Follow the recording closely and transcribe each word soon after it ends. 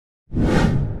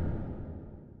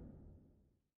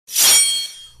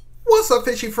What's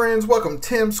up, fishy friends? Welcome to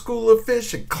Tim's School of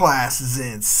Fish, and class is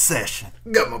in session.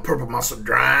 Got my purple muscle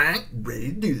drying,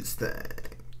 ready to do this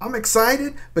thing. I'm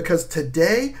excited because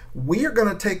today we are going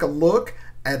to take a look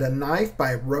at a knife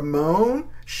by Ramon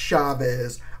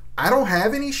Chaves. I don't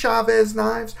have any Chaves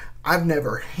knives. I've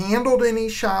never handled any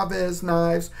Chaves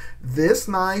knives. This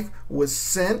knife was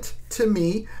sent to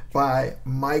me by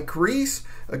Mike Reese,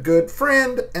 a good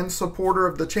friend and supporter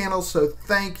of the channel, so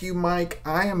thank you, Mike.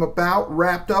 I am about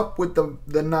wrapped up with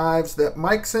the knives that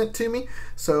Mike sent to me,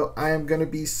 so I am going to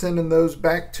be sending those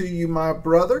back to you, my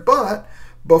brother. But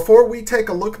before we take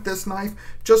a look at this knife,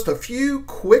 just a few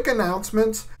quick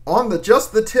announcements. On the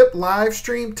Just the Tip live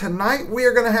stream tonight, we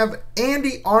are going to have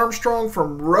Andy Armstrong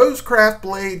from ROSECRAFT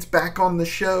Blades back on the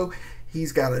show.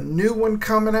 He's got a new one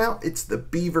coming out. It's the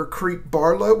Beaver Creek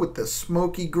Barlow with the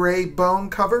smoky gray bone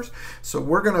covers. So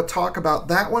we're going to talk about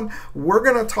that one. We're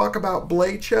going to talk about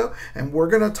Blade Show, and we're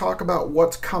going to talk about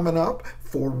what's coming up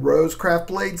for ROSECRAFT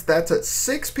Blades. That's at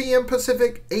 6 p.m.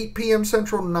 Pacific, 8 p.m.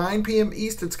 Central, 9 p.m.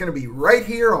 East. It's going to be right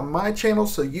here on my channel,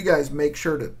 so you guys make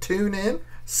sure to tune in.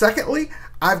 Secondly,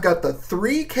 I've got the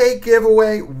 3K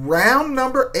giveaway round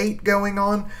number 8 going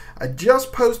on. I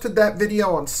just posted that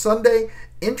video on Sunday.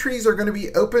 Entries are going to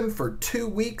be open for 2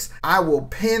 weeks. I will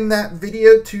pin that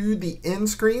video to the end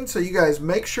screen, so you guys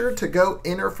make sure to go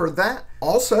enter for that.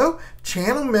 Also,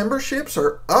 channel memberships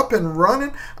are up and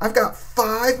running. I've got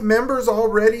 5 members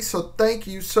already, so thank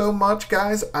you so much,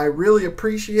 guys. I really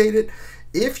appreciate it.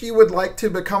 If you would like to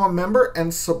become a member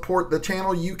and support the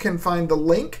channel, you can find the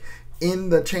link in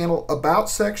the channel about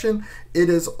section. It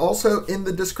is also in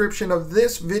the description of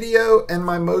this video and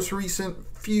my most recent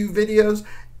few videos,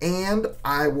 and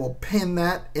I will pin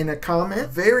that in a comment.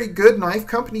 Very Good Knife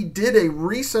Company did a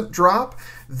recent drop.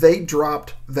 They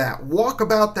dropped that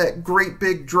Walkabout, that great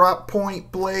big drop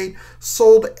point blade.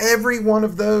 Sold every one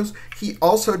of those. He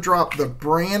also dropped the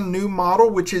brand new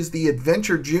model, which is the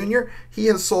Adventure Junior. He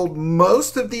has sold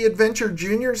most of the Adventure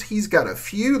Juniors. He's got a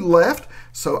few left,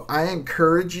 so I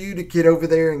encourage you to get over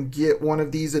there and get one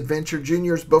of these Adventure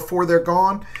Juniors before they're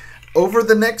gone. Over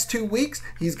the next 2 weeks,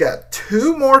 he's got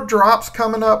 2 more drops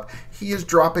coming up. He is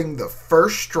dropping the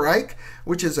First Strike,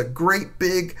 which is a great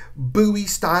big Bowie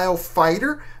style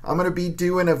fighter. I'm going to be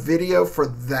doing a video for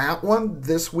that one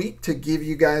this week to give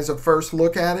you guys a first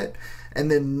look at it. And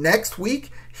then next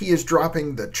week, he is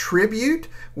dropping the Tribute,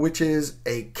 which is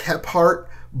a Kephart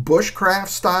bushcraft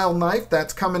style knife.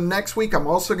 That's coming next week. I'm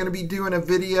also going to be doing a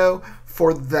video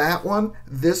for that one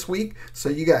this week, so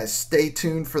you guys stay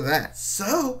tuned for that.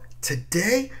 So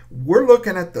today we're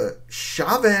looking at the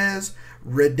Chaves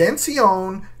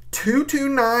Redencion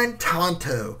 229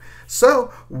 Tanto.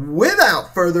 So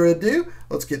without further ado,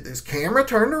 let's get this camera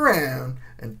turned around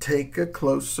and take a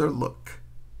closer look.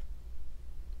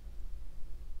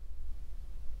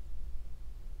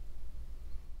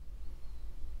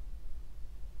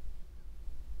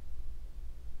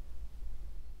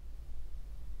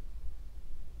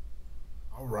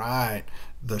 Alright,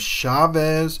 the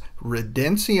Chaves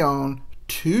Redencion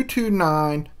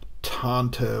 229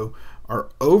 Tanto. Our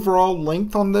overall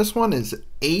length on this one is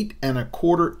 8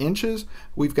 1/4 inches.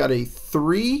 We've got a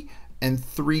 3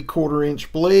 3/4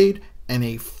 inch blade and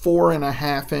a 4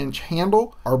 1/2 inch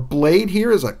handle. Our blade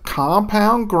here is a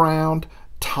compound ground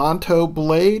Tanto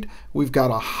blade. We've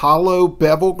got a hollow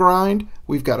bevel grind.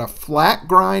 We've got a flat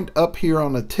grind up here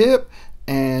on the tip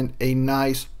and a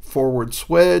nice forward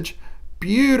swedge.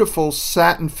 Beautiful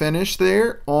satin finish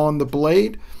there on the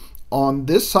blade. On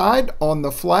this side, on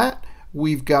the flat,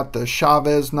 we've got the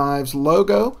Chaves Knives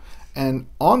logo. And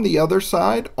on the other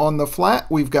side, on the flat,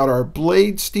 we've got our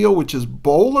blade steel, which is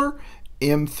Bowler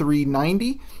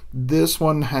M390. This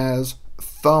one has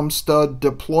thumb stud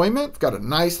deployment. Got a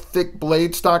nice thick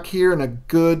blade stock here and a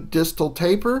good distal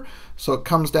taper. So it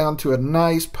comes down to a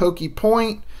nice pokey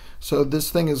point. So this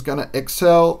thing is going to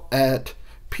excel at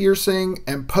piercing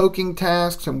and poking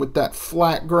tasks, and with that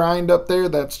flat grind up there,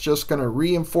 that's just going to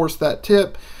reinforce that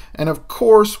tip. And of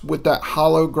course, with that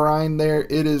hollow grind there,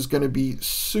 it is going to be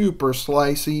super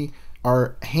slicey.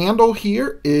 Our handle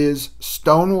here is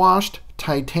stonewashed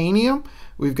titanium.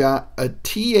 We've got a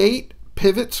T8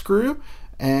 pivot screw,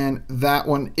 and that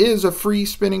one is a free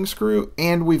spinning screw,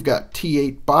 and we've got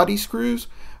T8 body screws.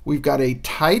 We've got a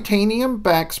titanium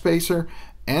backspacer,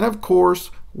 and of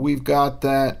course, we've got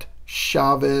that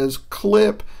Chaves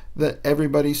clip that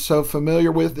everybody's so familiar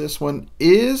with. This one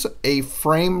is a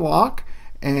frame lock,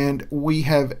 and we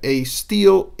have a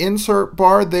steel insert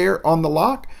bar there on the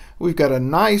lock. We've got a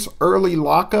nice early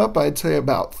lockup, I'd say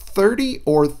about 30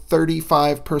 or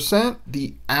 35%.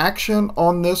 The action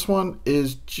on this one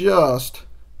is just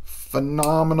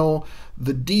phenomenal.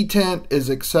 The detent is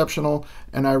exceptional,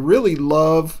 and I really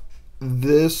love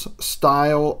this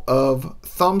style of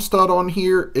thumb stud on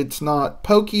here. It's not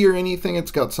pokey or anything.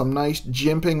 It's got some nice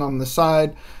jimping on the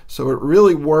side, so it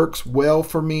really works well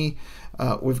for me.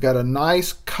 We've got a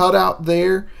nice cutout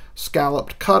there,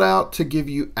 scalloped cutout to give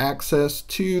you access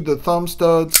to the thumb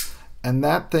studs, and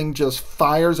that thing just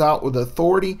fires out with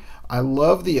authority. I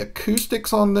love the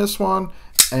acoustics on this one,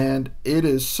 and it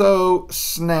is so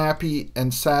snappy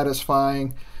and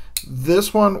satisfying.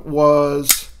 This one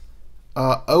was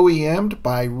OEM'd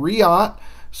by Riot,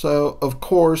 so of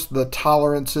course the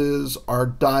tolerances are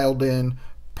dialed in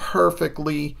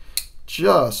perfectly.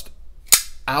 Just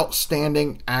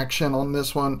outstanding action on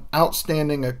this one,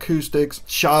 outstanding acoustics.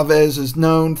 Chaves is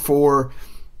known for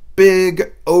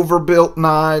big overbuilt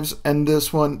knives, and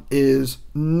this one is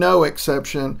no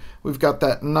exception. We've got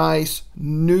that nice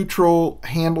neutral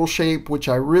handle shape, which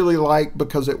I really like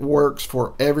because it works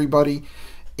for everybody.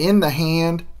 In the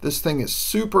hand, this thing is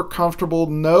super comfortable,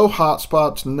 no hot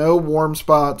spots, no warm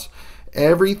spots.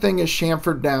 Everything is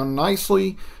chamfered down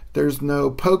nicely. There's no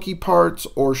pokey parts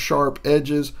or sharp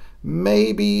edges.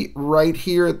 Maybe right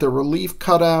here at the relief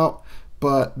cutout,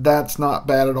 but that's not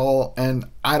bad at all, and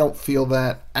I don't feel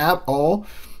that at all.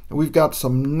 We've got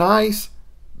some nice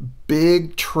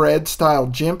big tread style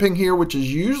jimping here, which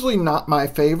is usually not my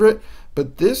favorite,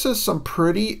 but this is some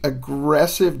pretty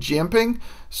aggressive jimping,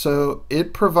 so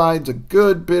it provides a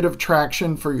good bit of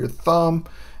traction for your thumb,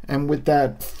 and with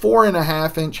that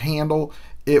 4.5-inch handle,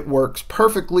 it works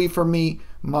perfectly for me.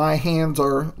 My hands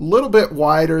are a little bit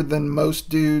wider than most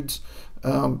dudes,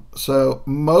 so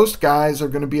most guys are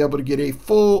going to be able to get a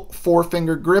full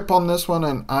 4-finger grip on this one,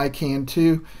 and I can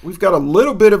too. We've got a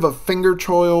little bit of a finger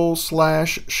choil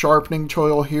slash sharpening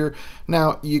choil here.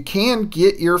 Now you can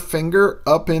get your finger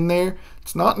up in there.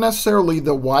 It's not necessarily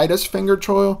the widest finger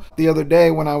choil. The other day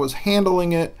when I was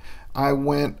handling it, I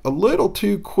went a little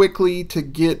too quickly to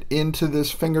get into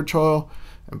this finger choil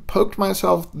and poked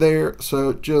myself there,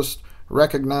 so just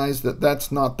recognize that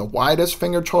that's not the widest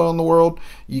finger choil in the world.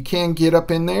 You can get up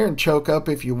in there and choke up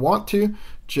if you want to.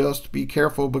 Just be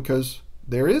careful because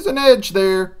there is an edge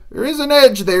there. There is an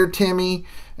edge there, Timmy,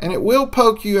 and it will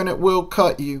poke you and it will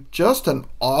cut you. Just an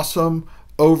awesome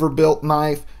overbuilt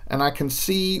knife, and I can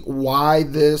see why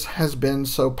this has been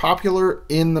so popular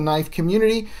in the knife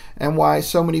community and why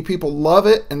so many people love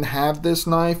it and have this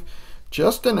knife.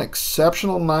 Just an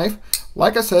exceptional knife.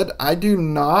 Like I said, I do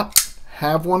not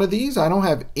have one of these. I don't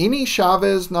have any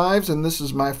Chaves knives, and this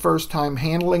is my first time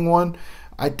handling one.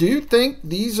 I do think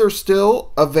these are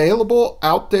still available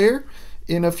out there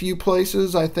in a few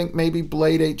places. I think maybe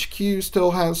Blade HQ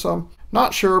still has some.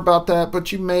 Not sure about that,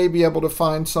 but you may be able to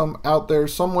find some out there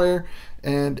somewhere,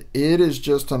 and it is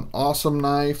just an awesome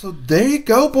knife. So there you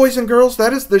go, boys and girls.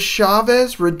 That is the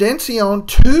Chaves Redencion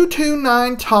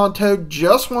 229 Tanto.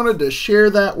 Just wanted to share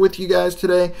that with you guys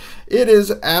today. It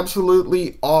is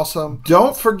absolutely awesome.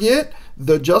 Don't forget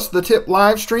the Just the Tip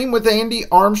live stream with Andy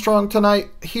Armstrong tonight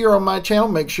here on my channel.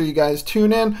 Make sure you guys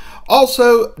tune in.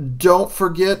 Also, don't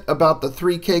forget about the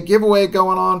 3K giveaway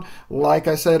going on. Like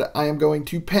I said, I am going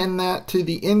to pin that to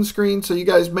the end screen, so you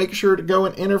guys make sure to go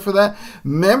and enter for that.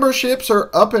 Memberships are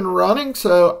up and running,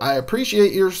 so I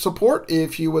appreciate your support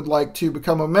if you would like to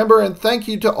become a member, and thank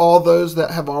you to all those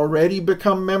that have already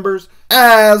become members.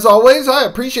 As always, I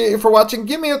appreciate you for watching.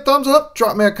 Give me a thumbs up,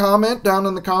 drop me a comment down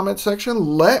in the comment section.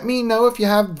 Let me know if you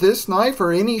have this knife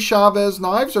or any Chaves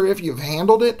knives, or if you've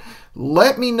handled it.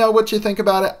 Let me know what you think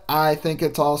about it. I think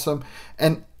it's awesome.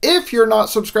 And if you're not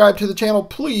subscribed to the channel,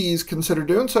 please consider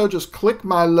doing so. Just click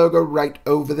my logo right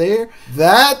over there.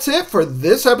 That's it for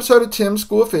this episode of Tim's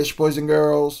School of Fish, boys and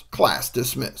girls. Class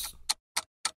dismissed.